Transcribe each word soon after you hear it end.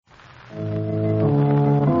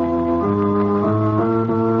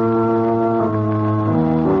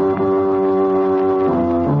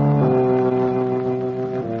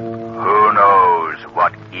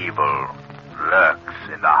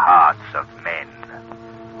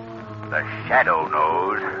shadow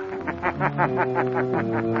knows.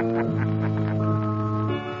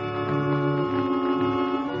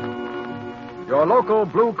 Your local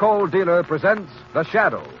blue coal dealer presents The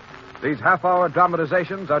Shadow. These half-hour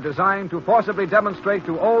dramatizations are designed to forcibly demonstrate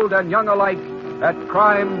to old and young alike that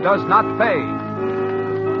crime does not pay.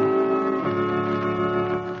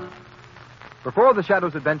 Before The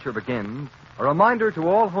Shadow's adventure begins, a reminder to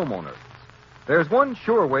all homeowners. There's one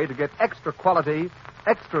sure way to get extra quality,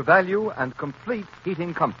 extra value, and complete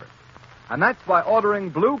heating comfort. And that's by ordering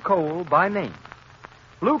blue coal by name.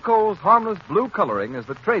 Blue coal's harmless blue coloring is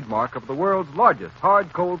the trademark of the world's largest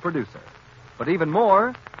hard coal producer. But even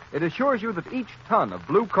more, it assures you that each ton of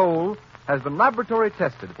blue coal has been laboratory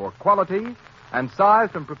tested for quality and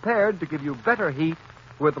sized and prepared to give you better heat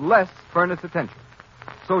with less furnace attention.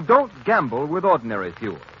 So don't gamble with ordinary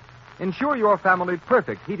fuel. Ensure your family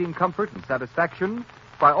perfect heating comfort and satisfaction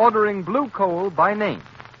by ordering blue coal by name.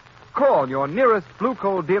 Call your nearest blue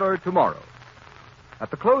coal dealer tomorrow.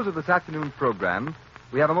 At the close of this afternoon's program,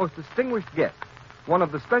 we have a most distinguished guest, one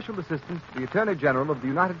of the special assistants to the Attorney General of the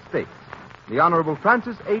United States, the Honorable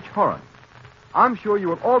Francis H. Horan. I'm sure you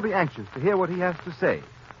will all be anxious to hear what he has to say,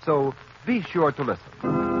 so be sure to listen.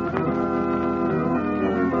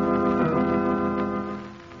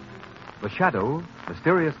 The Shadow,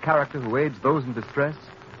 mysterious character who aids those in distress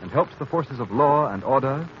and helps the forces of law and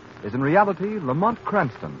order, is in reality Lamont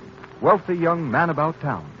Cranston, wealthy young man about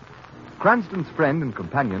town. Cranston's friend and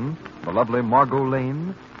companion, the lovely Margot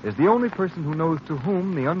Lane, is the only person who knows to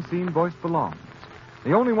whom the unseen voice belongs.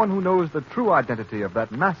 The only one who knows the true identity of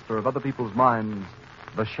that master of other people's minds,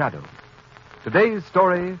 the Shadow. Today's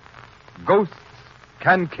story, Ghosts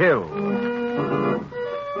Can Kill.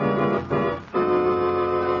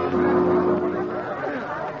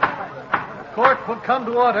 Court will come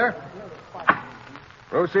to order.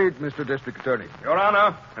 Proceed, Mr. District Attorney. Your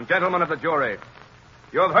Honor and gentlemen of the jury,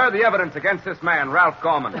 you have heard the evidence against this man, Ralph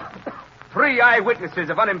Gorman. 3 eyewitnesses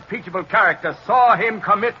of unimpeachable character saw him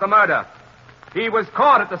commit the murder. He was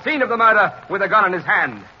caught at the scene of the murder with a gun in his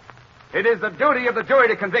hand. It is the duty of the jury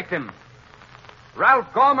to convict him.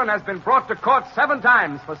 Ralph Gorman has been brought to court 7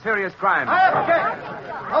 times for serious crimes. I object.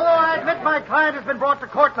 Although I admit my client has been brought to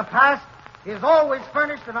court in the past, he has always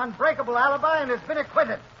furnished an unbreakable alibi and has been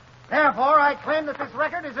acquitted. Therefore, I claim that this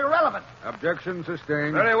record is irrelevant. Objection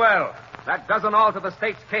sustained. Very well. That doesn't alter the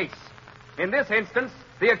state's case. In this instance,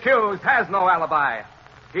 the accused has no alibi.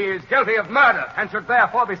 He is guilty of murder and should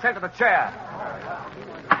therefore be sent to the chair.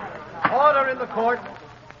 Order in the court.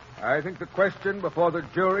 I think the question before the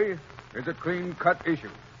jury is a clean-cut issue.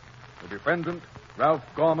 The defendant, Ralph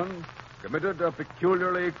Gorman, committed a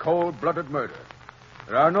peculiarly cold-blooded murder.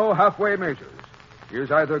 There are no halfway measures. He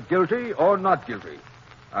is either guilty or not guilty.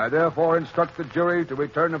 I therefore instruct the jury to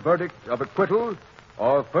return a verdict of acquittal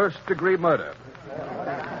or first-degree murder.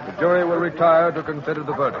 The jury will retire to consider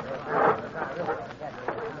the verdict.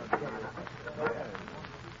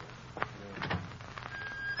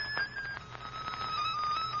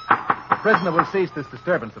 The prisoner will cease this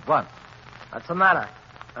disturbance at once. What's the matter?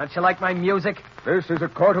 Don't you like my music? This is a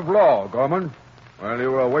court of law, Gorman. While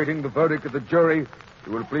you are awaiting the verdict of the jury,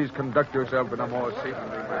 you will please conduct yourself in a more seemly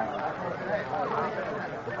manner.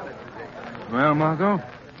 Well, Margot,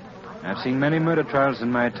 I've seen many murder trials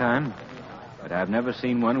in my time, but I've never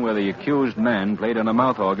seen one where the accused man played on a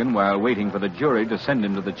mouth organ while waiting for the jury to send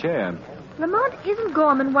him to the chair. Lamont, isn't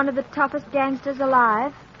Gorman one of the toughest gangsters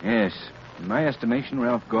alive? Yes. In my estimation,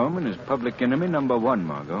 Ralph Gorman is public enemy number 1,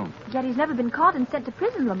 Margot. Yet he's never been caught and sent to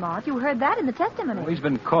prison, Lamont. You heard that in the testimony. Well, he's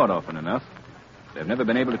been caught often enough. They've never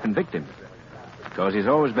been able to convict him, because he's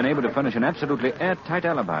always been able to furnish an absolutely airtight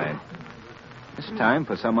alibi. This time,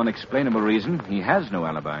 for some unexplainable reason, he has no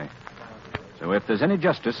alibi. So if there's any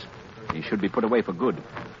justice, he should be put away for good.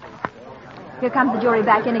 Here comes the jury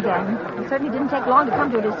back in again. It certainly didn't take long to come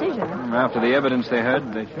to a decision. After the evidence they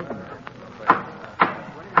heard, they should.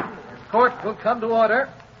 Court will come to order.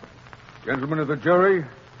 Gentlemen of the jury,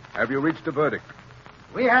 have you reached a verdict?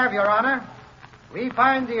 We have, Your Honor. We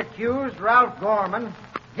find the accused, Ralph Gorman,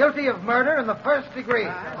 guilty of murder in the first degree.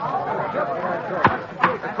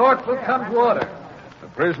 The court will come to order. The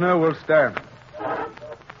prisoner will stand.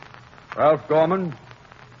 Ralph Gorman,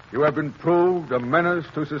 you have been proved a menace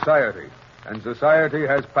to society, and society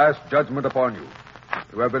has passed judgment upon you.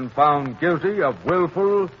 You have been found guilty of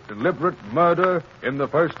willful, deliberate murder in the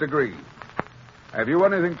first degree. Have you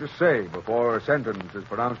anything to say before a sentence is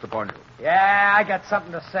pronounced upon you? Yeah, I got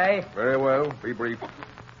something to say. Very well. Be brief.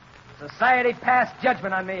 Society passed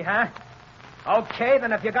judgment on me, huh? Okay,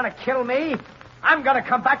 then if you're going to kill me, I'm going to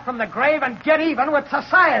come back from the grave and get even with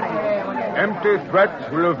society. Empty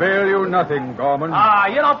threats will avail you nothing, Gorman. Ah,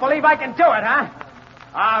 you don't believe I can do it, huh?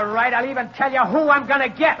 All right, I'll even tell you who I'm going to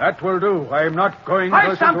get. That will do. I'm not going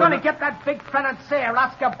First, I'm going to get that big financier,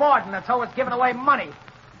 Oscar Borden, that's always giving away money.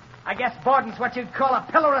 I guess Borden's what you'd call a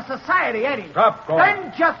pillar of society, ain't he? Stop, Gorman.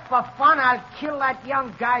 Then, just for fun, I'll kill that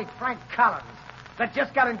young guy, Frank Collins, that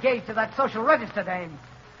just got engaged to that social register dame.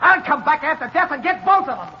 I'll come back after death and get both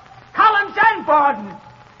of them. Collins and Borden.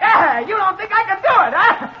 Yeah, you don't think I can do it,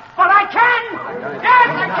 huh? But I can. Yes,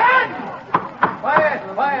 I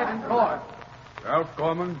can. Quiet in court. Ralph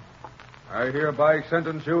Gorman, I hereby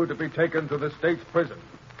sentence you to be taken to the state's prison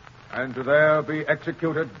and to there be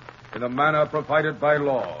executed in the manner provided by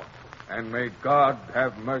law. And may God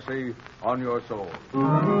have mercy on your soul.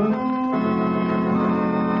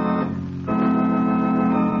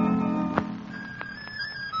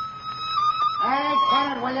 Hey,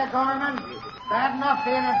 get it, will you, Gorman? Bad enough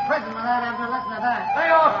being in prison without having to listen to that. Lay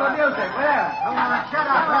off the music, will you? Come on, shut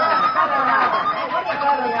up,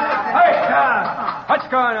 Hey, what's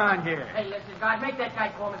going on here? Hey, listen, guys, make that guy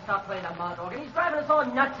Gorman stop playing that mouth organ. He's driving us all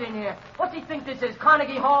nuts in here. What's he think this is,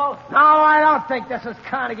 Carnegie Hall? No, I don't think this is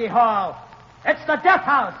Carnegie Hall. It's the death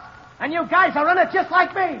house. And you guys are in it just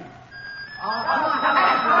like me.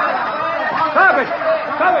 Stop it!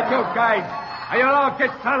 Stop it, you guys! Or you'll all get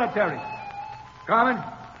solitary. Gorman,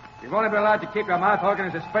 you've only been allowed to keep your mouth organ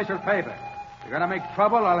as a special favor. If you're going to make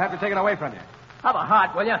trouble, I'll have to take it away from you. Have a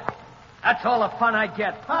heart, will you? That's all the fun I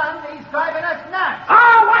get. Fun? He's driving us nuts.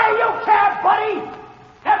 Oh, why do you care, buddy?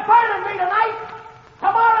 They're burning me tonight.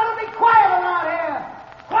 Tomorrow it'll be quiet around here.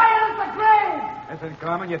 Quiet as the grave. Listen,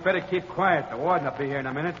 Gorman, you'd better keep quiet. The warden will be here in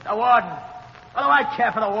a minute. The warden. What do I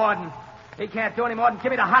care for the warden? He can't do any more than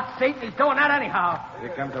give me the hot seat, and he's doing that anyhow.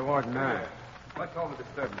 Here comes the warden now. What's all the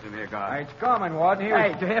disturbance in here, guard? It's Gorman, Warden.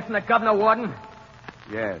 Hey, did you hear from the governor, Warden?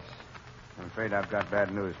 Yes. I'm afraid I've got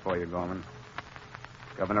bad news for you, Gorman.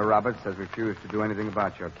 Governor Roberts has refused to do anything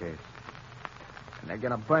about your case. And they're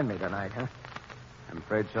going to burn me tonight, huh? I'm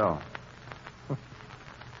afraid so.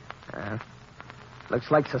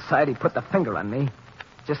 Looks like society put the finger on me.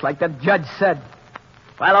 Just like the judge said.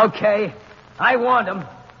 Well, okay. I warned him.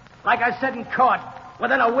 Like I said in court,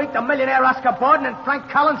 within a week, the millionaire Oscar Borden and Frank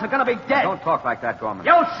Collins are going to be dead. Don't talk like that, Gorman.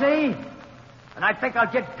 You'll see. And I think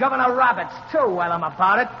I'll get Governor Roberts, too, while I'm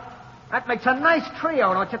about it. That makes a nice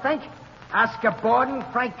trio, don't you think? Oscar Borden,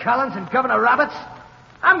 Frank Collins, and Governor Roberts.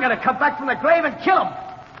 I'm going to come back from the grave and kill them.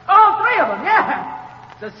 All three of them, yeah.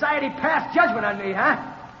 Society passed judgment on me, huh?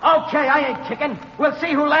 Okay, I ain't kicking. We'll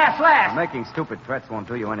see who laughs last. Making stupid threats won't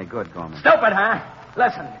do you any good, Gorman. Stupid, huh?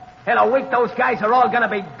 Listen, in a week, those guys are all going to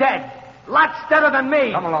be dead. Lots deader than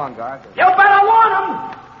me. Come along, guard. You better warn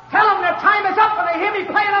them. Tell them their time is up when they hear me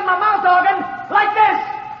playing on my mouth organ like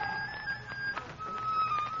this.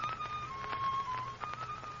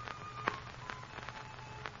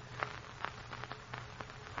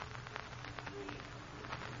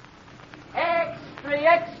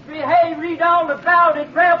 Extra, hey, read all about it.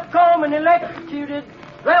 Ralph Gorman electrocuted.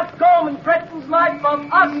 Ralph Gorman threatens life of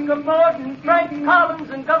Oscar Borden, Frank Collins,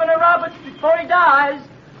 and Governor Roberts before he dies.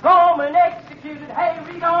 Gorman executed. Hey,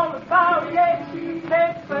 read all about it. Execute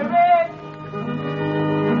for it.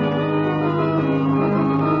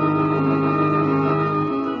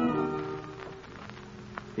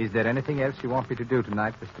 Is there anything else you want me to do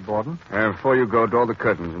tonight, Mr. Borden? Before you go, draw the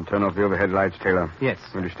curtains and turn off the overhead lights, Taylor. Yes.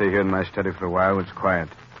 I'm going to stay here in my study for a while. It's quiet.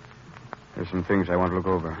 There's some things I want to look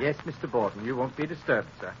over. Yes, Mr. Borden. You won't be disturbed,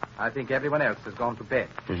 sir. I think everyone else has gone to bed.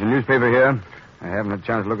 There's a newspaper here. I haven't had a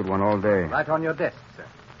chance to look at one all day. Right on your desk, sir.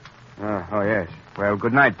 Oh, yes. Well,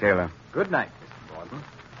 good night, Taylor. Good night, Mr. Borden.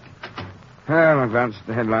 Well, I'll glance at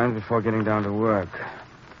the headlines before getting down to work.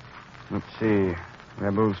 Let's see.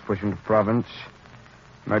 Rebels push into province.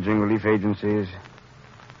 Merging relief agencies.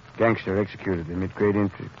 Gangster executed amid great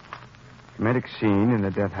interest. Dramatic scene in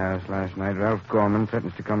the death house last night. Ralph Gorman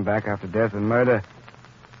threatens to come back after death and murder.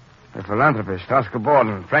 The philanthropist, Oscar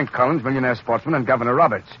Borden, Frank Collins, millionaire sportsman, and Governor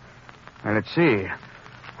Roberts. Now, let's see.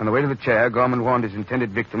 On the way to the chair, Gorman warned his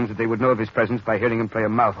intended victims that they would know of his presence by hearing him play a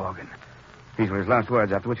mouth organ. These were his last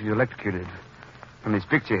words, after which he was electrocuted. From this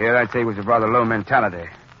picture here, I'd say he was of rather low mentality.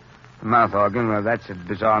 The mouth organ, well, that's a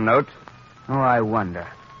bizarre note. Oh, I wonder.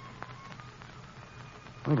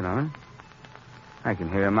 Wait a moment. I can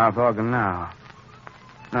hear a mouth organ now.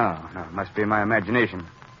 No, it must be my imagination.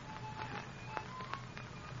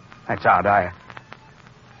 That's odd. I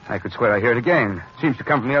could swear I hear it again. It seems to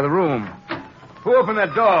come from the other room. Who opened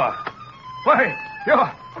that door? Why,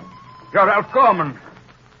 you're Ralph Gorman.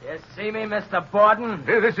 You see me, Mr. Borden?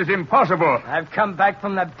 This is impossible. I've come back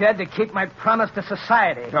from the dead to keep my promise to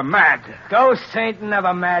society. You're mad. Ghosts ain't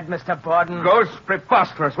never mad, Mr. Borden. Ghosts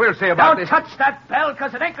preposterous. We'll see about Don't this. touch that bell,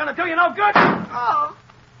 because it ain't going to do you no good.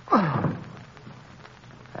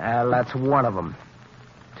 Well, that's one of them.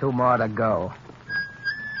 2 more to go.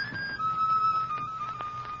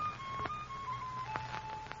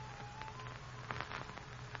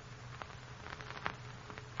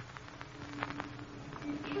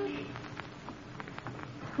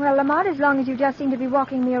 Well, Lamont, as long as you just seem to be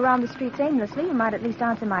walking me around the streets aimlessly, you might at least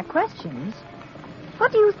answer my questions.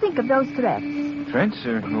 What do you think of those threats? Threats?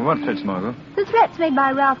 What threats, Margot? The threats made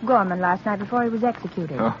by Ralph Gorman last night before he was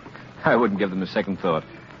executed. Oh, I wouldn't give them a second thought.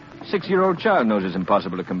 6-year-old child knows it's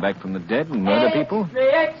impossible to come back from the dead and murder people.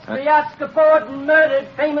 The Oscar Borden murdered,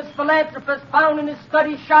 famous philanthropist found in his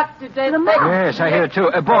study, shot to death. Yes, I hear it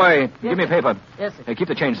too. Boy, give me a paper. Yes, sir. Keep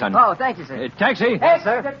the change, son. Oh, thank you, sir. Taxi. Yes,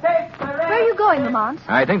 sir. Where are you going, Lamont?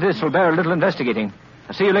 I think this will bear a little investigating.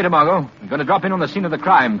 I'll see you later, Margot. I'm going to drop in on the scene of the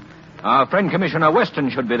crime. Our friend Commissioner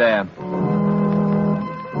Weston should be there.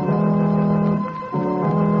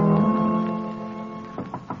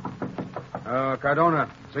 Cardona,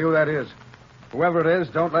 see who that is. Whoever it is,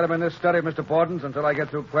 don't let him in this study of Mr. Borden's until I get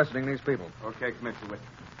through questioning these people. Okay, Commissioner Weston.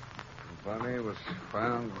 Bunny was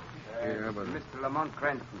found here, but... Mr. Lamont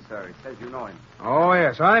Cranston, sir. It says you know him. Oh,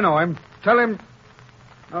 yes, I know him. Tell him...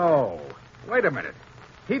 Oh, wait a minute.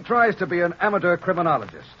 He tries to be an amateur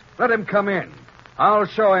criminologist. Let him come in. I'll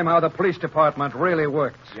show him how the police department really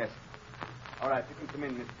works. Yes. All right, you can come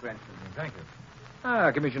in, Mr. Cranston. Thank you.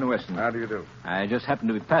 Commissioner Weston. How do you do? I just happened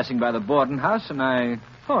to be passing by the Borden house, and I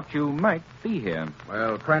thought you might be here.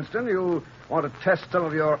 Well, Cranston, you want to test some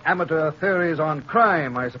of your amateur theories on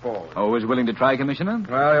crime, I suppose. Always willing to try, Commissioner?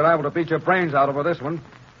 Well, you're liable to beat your brains out over this one.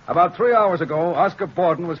 About 3 hours ago, Oscar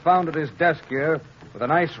Borden was found at his desk here with a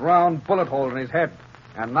nice round bullet hole in his head,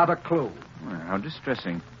 and not a clue. Well, how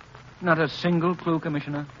distressing. Not a single clue,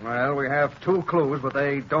 Commissioner? Well, we have 2 clues, but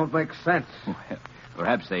they don't make sense. Well,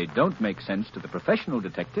 perhaps they don't make sense to the professional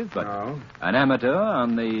detective, but No. an amateur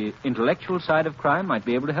on the intellectual side of crime might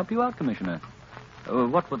be able to help you out, Commissioner.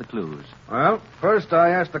 What were the clues? Well, first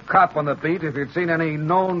I asked the cop on the beat if he'd seen any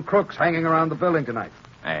known crooks hanging around the building tonight.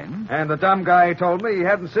 And? And the dumb guy told me he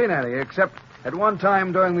hadn't seen any, except at one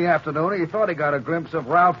time during the afternoon he thought he got a glimpse of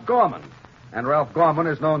Ralph Gorman. And Ralph Gorman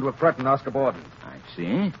is known to have threatened Oscar Borden. I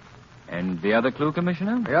see. And the other clue,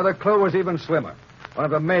 Commissioner? The other clue was even slimmer. One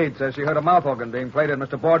of the maids says she heard a mouth organ being played in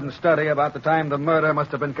Mr. Borden's study about the time the murder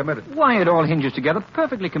must have been committed. Why, it all hinges together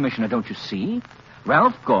perfectly, Commissioner, don't you see?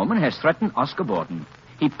 Ralph Gorman has threatened Oscar Borden.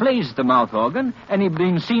 He plays the mouth organ, and he's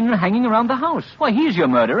been seen hanging around the house. Why, he's your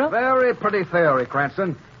murderer. Very pretty theory,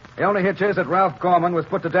 Cranston. The only hitch is that Ralph Gorman was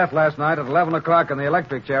put to death last night at 11 o'clock in the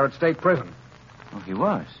electric chair at State Prison. Oh, he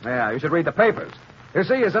was? Yeah, you should read the papers. You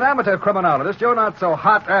see, as an amateur criminologist, you're not so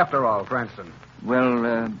hot after all, Cranston.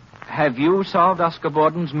 Well, have you solved Oscar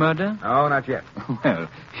Borden's murder? No, not yet. Well,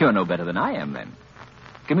 you're no better than I am, then.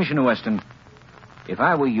 Commissioner Weston, if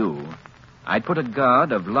I were you, I'd put a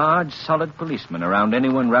guard of large, solid policemen around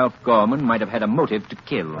anyone Ralph Gorman might have had a motive to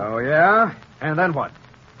kill. Oh, yeah? And then what?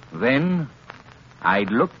 Then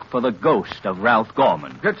I'd look for the ghost of Ralph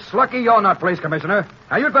Gorman. It's lucky you're not police commissioner.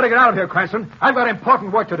 Now, you'd better get out of here, Cranston. I've got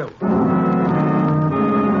important work to do.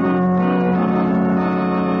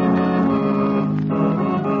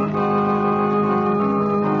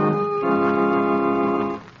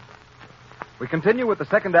 We continue with the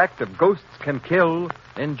second act of Ghosts Can Kill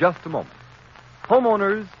in just a moment.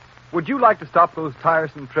 Homeowners, would you like to stop those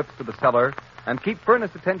tiresome trips to the cellar and keep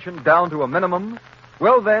furnace attention down to a minimum?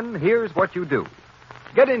 Well, then, here's what you do.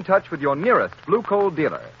 Get in touch with your nearest Blue Coal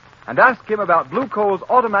dealer and ask him about Blue Coal's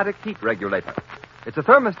automatic heat regulator. It's a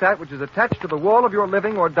thermostat which is attached to the wall of your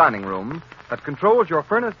living or dining room that controls your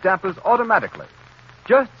furnace dampers automatically.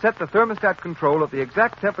 Just set the thermostat control at the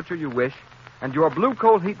exact temperature you wish, and your Blue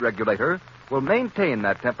Coal heat regulator will maintain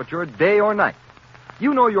that temperature day or night.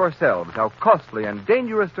 You know yourselves how costly and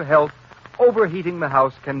dangerous to health overheating the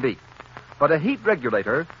house can be. But a heat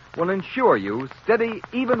regulator will ensure you steady,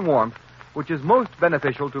 even warmth, which is most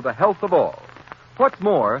beneficial to the health of all. What's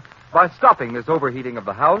more, by stopping this overheating of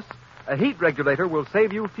the house, a heat regulator will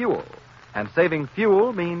save you fuel. And saving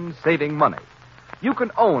fuel means saving money. You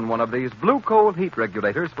can own one of these Blue Coal heat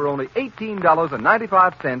regulators for only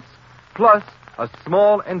 $18.95 plus a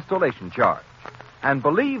small installation charge. And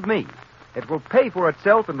believe me, it will pay for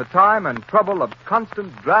itself in the time and trouble of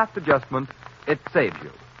constant draft adjustment it saves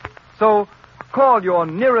you. So, call your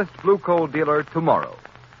nearest Blue Coal dealer tomorrow.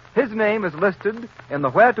 His name is listed in the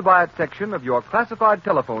Where to Buy It section of your classified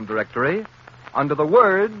telephone directory under the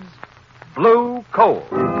words Blue Coal.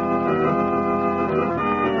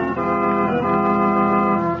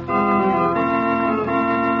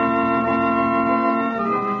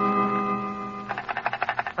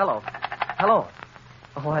 Hello.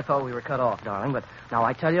 Oh, I thought we were cut off, darling, but now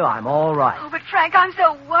I tell you, I'm all right. Oh, but Frank, I'm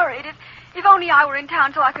so worried. If only I were in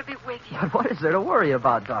town so I could be with you. But what is there to worry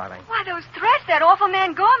about, darling? Why, those threats that awful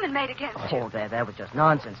man Gorman made against you. Oh, that was just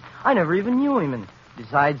nonsense. I never even knew him, and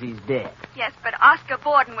besides, he's dead. Yes, but Oscar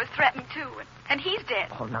Borden was threatened, too, and he's dead.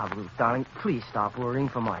 Oh, now, Ruth, darling, please stop worrying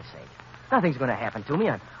for my sake. Nothing's going to happen to me.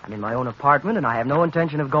 I'm in my own apartment, and I have no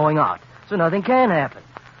intention of going out, so nothing can happen.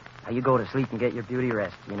 Now, you go to sleep and get your beauty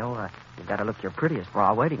rest. You know, you've got to look your prettiest for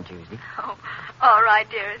our wedding Tuesday. Oh, all right,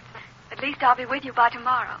 dearest. At least I'll be with you by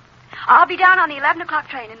tomorrow. I'll be down on the 11 o'clock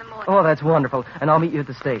train in the morning. Oh, that's wonderful. And I'll meet you at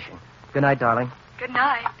the station. Good night, darling. Good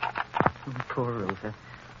night. Poor Ruth. I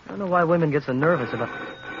don't know why women get so nervous about...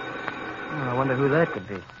 Oh, I wonder who that could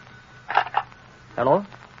be. Hello?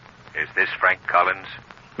 Is this Frank Collins?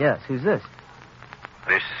 Yes, who's this?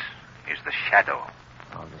 This is the Shadow.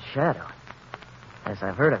 Oh, the Shadow. Yes,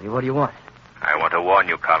 I've heard of you. What do you want? I want to warn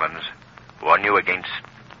you, Collins. Warn you against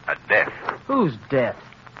a death. Whose death?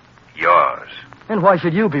 Yours. And why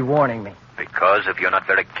should you be warning me? Because if you're not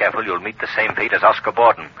very careful, you'll meet the same fate as Oscar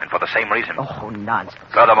Borden, and for the same reason. Oh, nonsense.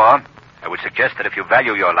 Furthermore, I would suggest that if you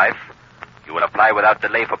value your life, you will apply without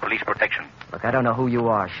delay for police protection. Look, I don't know who you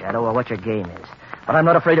are, Shadow, or what your game is, but I'm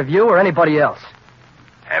not afraid of you or anybody else.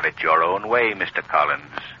 Have it your own way, Mr. Collins.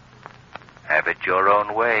 Have it your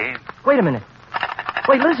own way. Wait a minute.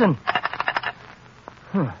 Wait, listen.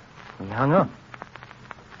 He hung up.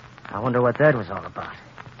 I wonder what that was all about.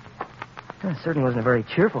 Well, certainly wasn't a very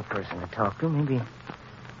cheerful person to talk to. Maybe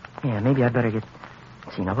I'd better get...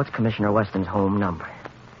 See, now, what's Commissioner Weston's home number?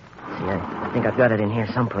 See, I think I've got it in here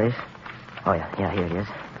someplace. Oh, yeah, here it is.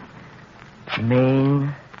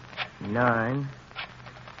 Main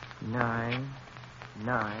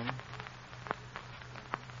 999.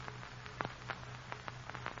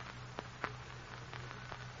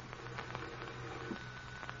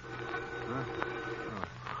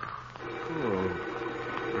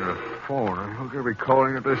 Phone. Who could be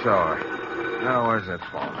calling at this hour? Now, where's that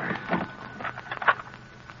phone?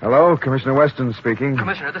 Hello, Commissioner Weston speaking.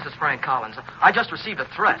 Commissioner, this is Frank Collins. I just received a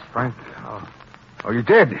threat. Frank? Oh, you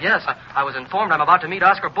did? Yes, I was informed I'm about to meet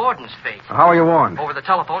Oscar Borden's fate. How are you warned? Over the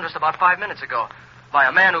telephone just about 5 minutes ago. By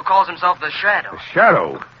a man who calls himself the Shadow. The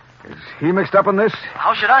Shadow? Is he mixed up in this?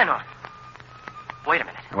 How should I know? Wait a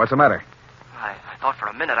minute. What's the matter? I thought for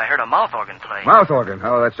a minute I heard a mouth organ play. Mouth organ?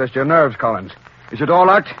 Oh, that's just your nerves, Collins. Is your door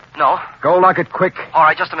locked? No. Go lock it quick. All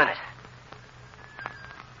right, just a minute.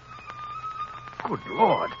 Good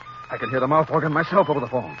Lord. I can hear the mouth organ myself over the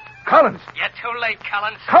phone. Collins! You're too late,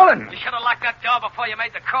 Collins. Collins! You should have locked that door before you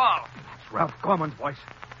made the call. It's Ralph Gorman's voice.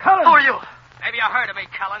 Collins! Who are you? Maybe you heard of me,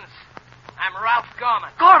 Collins. I'm Ralph Gorman.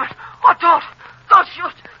 Gorman! Oh, don't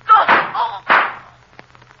shoot! Don't! Oh!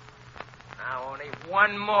 Now only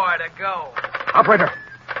one more to go. Operator!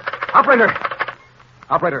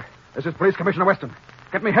 This is Police Commissioner Weston.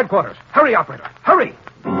 Get me headquarters. Hurry, operator. Hurry!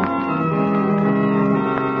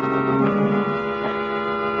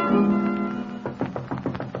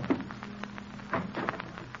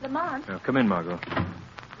 Lamont, Come in, Margot.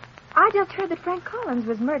 I just heard that Frank Collins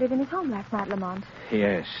was murdered in his home last night, Lamont.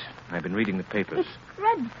 Yes, I've been reading the papers. It's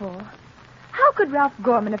dreadful. How could Ralph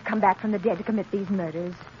Gorman have come back from the dead to commit these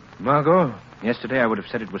murders? Margot, yesterday I would have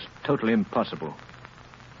said it was totally impossible.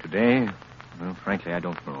 Today, well, frankly, I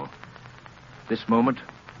don't know. At this moment,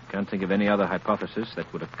 I can't think of any other hypothesis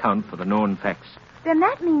that would account for the known facts. Then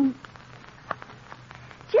that means...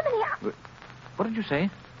 Jiminy, What did you say?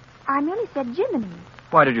 I merely said Jiminy.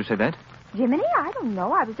 Why did you say that? Jiminy? I don't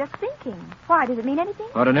know. I was just thinking. Why? Does it mean anything?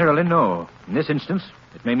 Ordinarily, no. In this instance,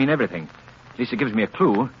 it may mean everything. At least it gives me a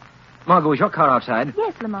clue. Margot, is your car outside?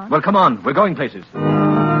 Yes, Lamont. Well, come on. We're going places.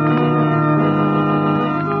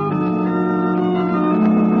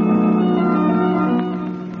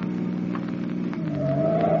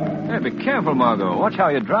 Hey, be careful, Margot. Watch how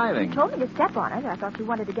you're driving. You told me to step on it. I thought you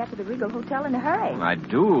wanted to get to the Regal Hotel in a hurry. Well, I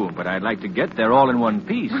do, but I'd like to get there all in one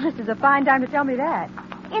piece. Well, this is a fine time to tell me that.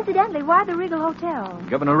 Incidentally, why the Regal Hotel?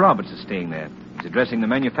 Governor Roberts is staying there. He's addressing the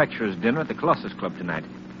manufacturers' dinner at the Colossus Club tonight.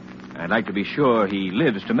 I'd like to be sure he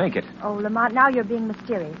lives to make it. Oh, Lamont, now you're being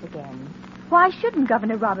mysterious again. Why shouldn't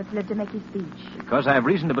Governor Roberts live to make his speech? Because I have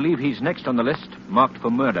reason to believe he's next on the list, marked for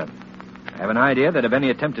murder. I have an idea that if any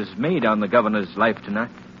attempt is made on the governor's life tonight,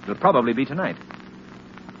 it'll probably be tonight.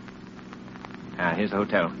 Here's the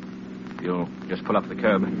hotel. You'll just pull up the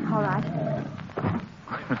curb. All right.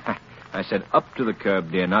 I said up to the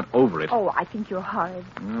curb, dear, not over it. Oh, I think you're horrid.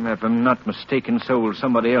 If I'm not mistaken, so will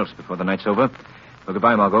somebody else before the night's over. Well,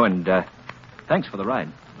 goodbye, Margot, and thanks for the ride.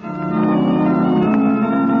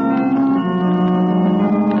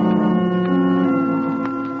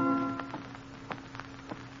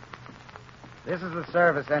 This is the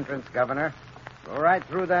service entrance, Governor. Go right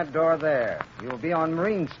through that door there. You'll be on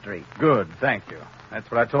Marine Street. Good, thank you. That's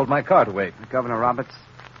what I told my car to wait. Governor Roberts,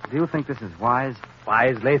 do you think this is wise?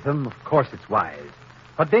 Wise, Latham? Of course it's wise.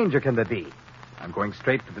 What danger can there be? I'm going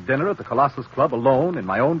straight to the dinner at the Colossus Club alone in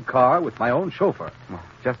my own car with my own chauffeur. Well,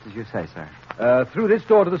 just as you say, sir. Through this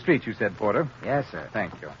door to the street, you said, Porter. Yes, sir.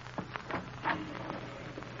 Thank you.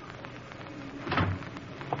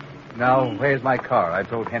 Now, where's my car? I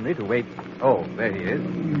told Henry to wait. Oh, there he is.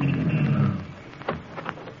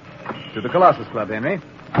 To the Colossus Club, Henry.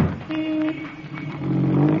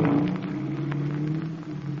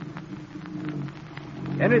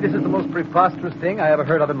 Henry, this is the most preposterous thing I ever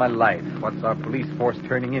heard of in my life. What's our police force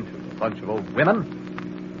turning into? A bunch of old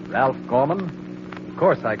women? Ralph Gorman? Of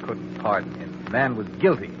course I couldn't pardon him. The man was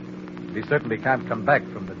guilty. But he certainly can't come back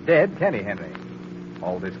from the dead, can he, Henry?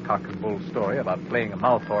 All this cock and bull story about playing a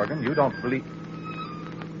mouth organ, you don't believe...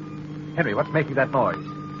 Henry, what's making that noise?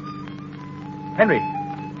 Henry,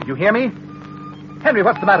 did you hear me? Henry,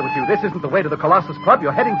 what's the matter with you? This isn't the way to the Colossus Club.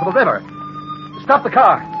 You're heading for the river. Stop the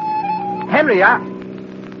car. Henry,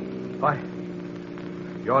 Why,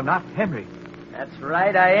 you're not Henry. That's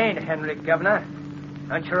right, I ain't Henry, Governor.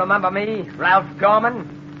 Don't you remember me, Ralph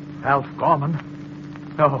Gorman? Ralph Gorman?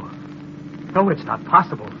 No, it's not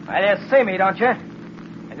possible. Well, you see me, don't you?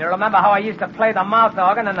 And you remember how I used to play the mouth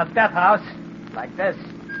organ in the death house? Like this.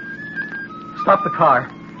 Stop the car.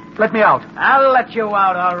 Let me out. I'll let you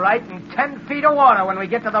out, all right, in 10 feet of water when we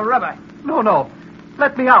get to the river. No.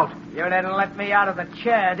 Let me out. You didn't let me out of the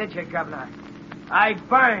chair, did you, Governor? I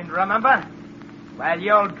burned, remember? Well,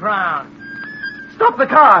 you'll drown. Stop the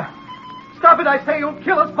car. Stop it, I say. You'll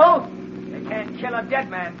kill us both. You can't kill a dead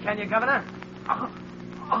man, can you, Governor?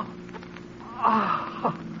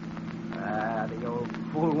 The old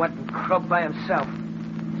fool went and croaked by himself.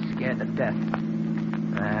 Scared to death.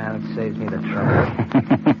 Well, it saves me the trouble.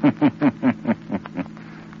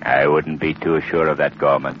 I wouldn't be too sure of that,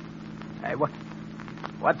 Gorman. Hey,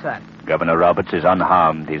 what's that? Governor Roberts is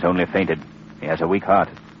unharmed. He's only fainted. He has a weak heart.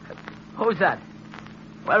 Who's that?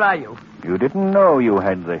 Where are you? You didn't know you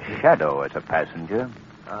had the Shadow as a passenger.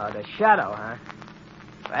 Oh, the Shadow, huh?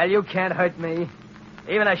 Well, you can't hurt me.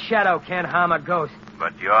 Even a Shadow can't harm a ghost.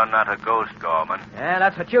 But you're not a ghost, Gorman. Yeah,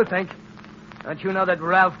 that's what you think. Don't you know that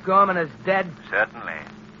Ralph Gorman is dead? Certainly.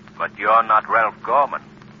 But you're not Ralph Gorman.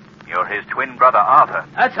 You're his twin brother, Arthur.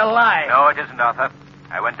 That's a lie. No, it isn't, Arthur.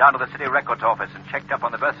 I went down to the city records office and checked up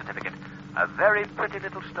on the birth certificate. A very pretty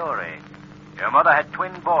little story. Your mother had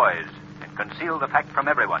twin boys and concealed the fact from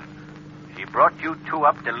everyone. She brought you two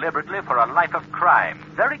up deliberately for a life of crime.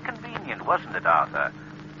 Very convenient, wasn't it, Arthur?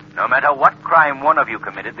 No matter what crime one of you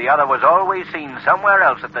committed, the other was always seen somewhere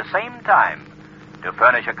else at the same time to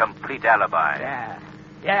furnish a complete alibi.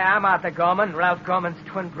 Yeah, I'm Arthur Gorman, Ralph Gorman's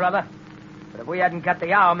twin brother. But if we hadn't got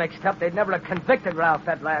the hour mixed up, they'd never have convicted Ralph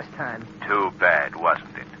that last time. Too bad,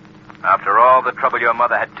 wasn't it? After all the trouble your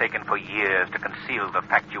mother had taken for years to conceal the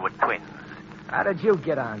fact you were twins. How did you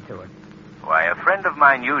get onto it? Why, a friend of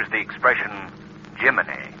mine used the expression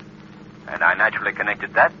Gemini. And I naturally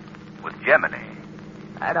connected that with Gemini.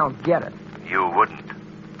 I don't get it. You wouldn't.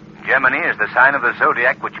 Gemini is the sign of the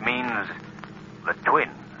zodiac, which means the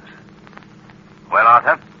twins. Well,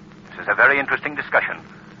 Arthur, this is a very interesting discussion.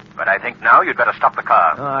 But I think now you'd better stop the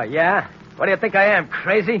car. Oh, yeah? What do you think I am,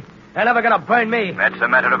 crazy? They're never going to burn me. That's a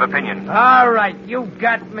matter of opinion. All right, you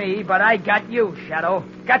got me, but I got you, Shadow.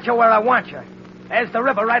 Got you where I want you. There's the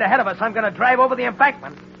river right ahead of us. I'm going to drive over the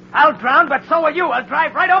embankment. I'll drown, but so will you. I'll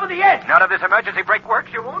drive right over the edge. None of this emergency brake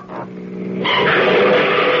works, you won't?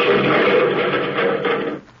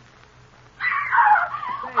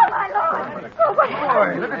 Oh, my Lord. Oh, what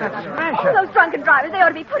happened? Boy, look at that smash. Oh, those drunken drivers, they ought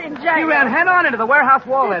to be put in jail. He ran head on into the warehouse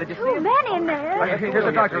wall there. Did you see Two him? men in there. Here's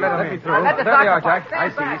the doctor. Let me through. Let the There they are, doctor-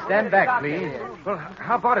 Jack. I see. Stand back, please. Well,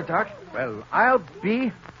 how about it, Doc? Well, I'll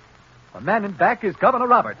be... The man in back is Governor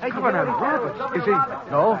Roberts. Governor Roberts? Is he...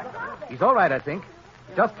 No. He's all right, I think.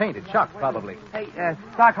 Just fainted. Shocked, probably. Hey,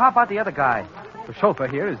 Doc, how about the other guy? The chauffeur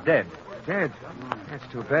here is dead. Dead? That's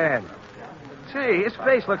too bad. Say, his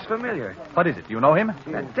face looks familiar. What is it? Do you know him?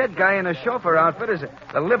 That dead guy in the chauffeur outfit is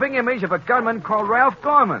the living image of a gunman called Ralph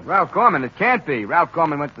Gorman. Ralph Gorman? It can't be. Ralph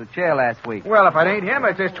Gorman went to the chair last week. Well, if it ain't him,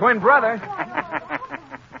 it's his twin brother.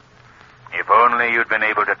 If only you'd been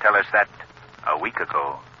able to tell us that a week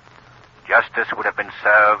ago. Justice would have been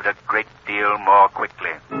served a great deal more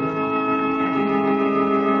quickly.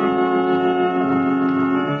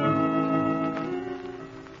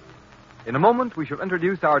 In a moment, we shall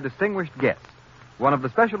introduce our distinguished guest, one of the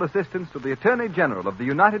special assistants to the Attorney General of the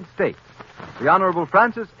United States, the Honorable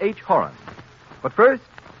Francis H. Horan. But first,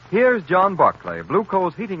 here's John Barclay, Blue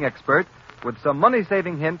Coal's heating expert, with some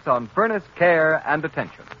money-saving hints on furnace care and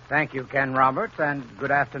attention. Thank you, Ken Roberts, and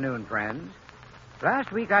good afternoon, friends.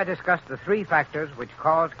 Last week I discussed the three factors which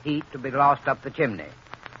cause heat to be lost up the chimney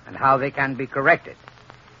and how they can be corrected.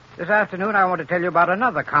 This afternoon I want to tell you about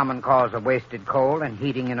another common cause of wasted coal and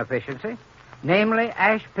heating inefficiency, namely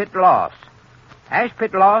ash pit loss. Ash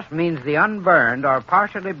pit loss means the unburned or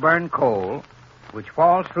partially burned coal which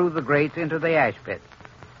falls through the grates into the ash pit.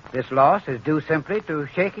 This loss is due simply to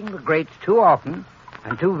shaking the grates too often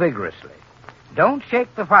and too vigorously. Don't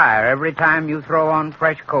shake the fire every time you throw on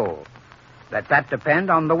fresh coal. Let that depend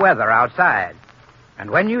on the weather outside.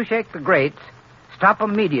 And when you shake the grates, stop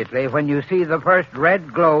immediately when you see the first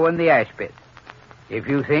red glow in the ash pit. If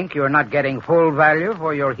you think you're not getting full value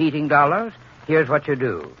for your heating dollars, here's what you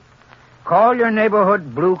do. Call your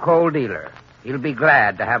neighborhood blue coal dealer. He'll be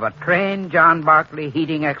glad to have a trained John Barclay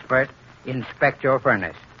heating expert inspect your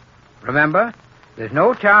furnace. Remember, there's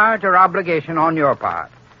no charge or obligation on your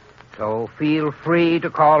part. So feel free to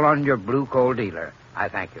call on your blue coal dealer. I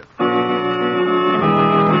thank you.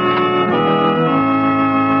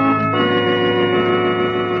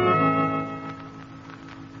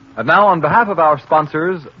 And now, on behalf of our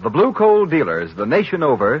sponsors, the Blue Coal dealers, the nation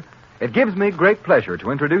over, it gives me great pleasure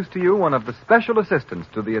to introduce to you one of the special assistants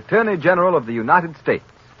to the Attorney General of the United States.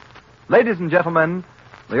 Ladies and gentlemen,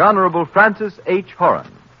 the Honorable Francis H.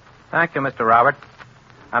 Horan. Thank you, Mr. Robert.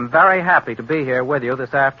 I'm very happy to be here with you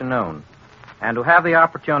this afternoon and to have the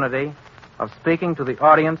opportunity of speaking to the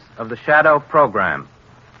audience of the Shadow program.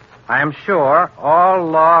 I am sure all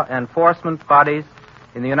law enforcement bodies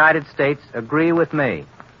in the United States agree with me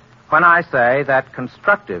when I say that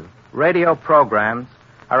constructive radio programs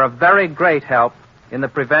are a very great help in the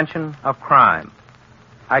prevention of crime.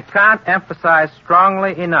 I can't emphasize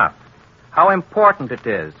strongly enough how important it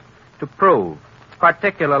is to prove,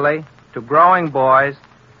 particularly to growing boys,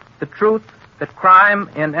 the truth that crime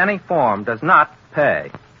in any form does not pay.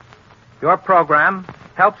 Your program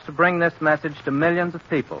helps to bring this message to millions of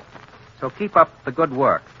people, so keep up the good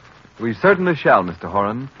work. We certainly shall, Mr.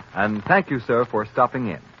 Horan, and thank you, sir, for stopping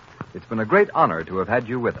in. It's been a great honor to have had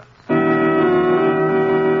you with us.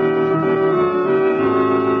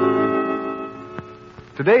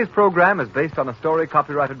 Today's program is based on a story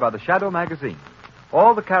copyrighted by the Shadow magazine.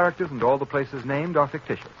 All the characters and all the places named are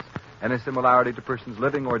fictitious. Any similarity to persons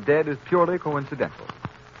living or dead is purely coincidental.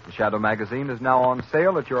 The Shadow magazine is now on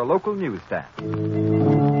sale at your local newsstand.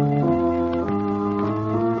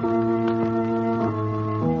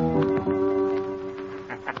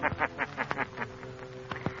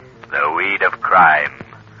 The weed of crime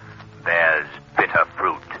bears bitter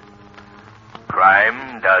fruit.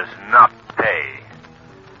 Crime does not pay.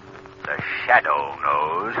 The Shadow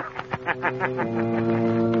knows.